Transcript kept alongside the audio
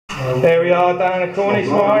There we are, down the Cornish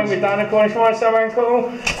mine. We're down the Cornish mine, somewhere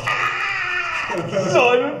cool.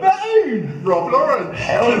 Simon Boone! Rob Lawrence!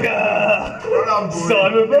 Helga!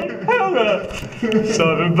 Simon Boone! Helga!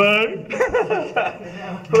 Simon Boone!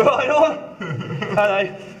 Right on! Hello.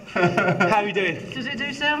 How are you doing? Does it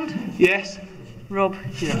do sound? Yes. Rob,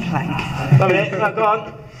 you're a plank. Love it. Right, go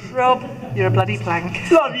on. Rob, you're a bloody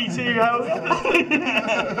plank. Love you too, Helga.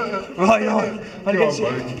 Right on.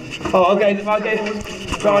 Oh, okay.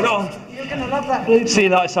 Right on. You're going to love that blue. See you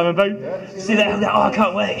later, Simon Boone. Yeah. See you later. Oh, I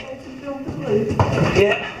can't wait.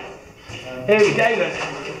 Yeah. Here we go, look.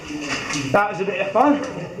 That was a bit of fun.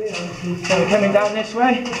 So we're coming down this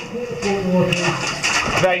way.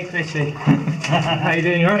 Very fishy. How you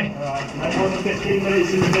doing, alright? Alright, more than 15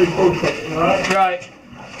 minutes in the blue bullshit, alright? Right.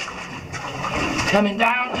 Coming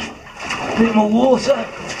down. A bit more water.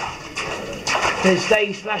 There's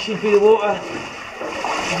Dave splashing through the water.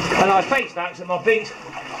 And I face that so my boots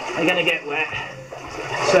are going to get wet.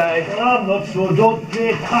 So, I'm not sure, don't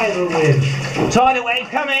play tidal wave. Tidal wave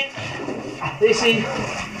coming. This is,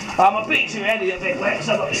 my boots are already a bit wet,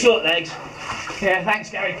 so I've got short legs. Yeah, thanks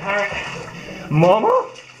Gary Parrott. Mama,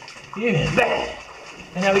 you there.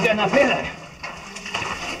 And now we're going up here.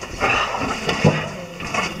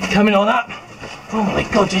 Coming on up. Oh my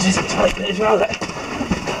god, this is a tight bit as well.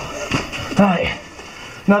 Right,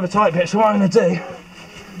 another tight bit, so what I'm going to do,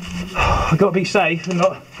 I've got to be safe and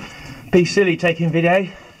not be silly taking video.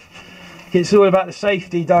 It's all about the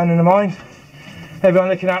safety down in the mine. Everyone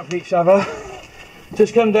looking out for each other.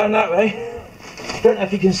 Just come down that way. Don't know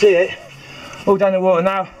if you can see it. All down the water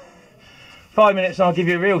now. 5 minutes and I'll give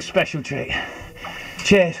you a real special treat.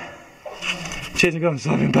 Cheers. Cheers and go on,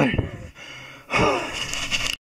 Simon Boone.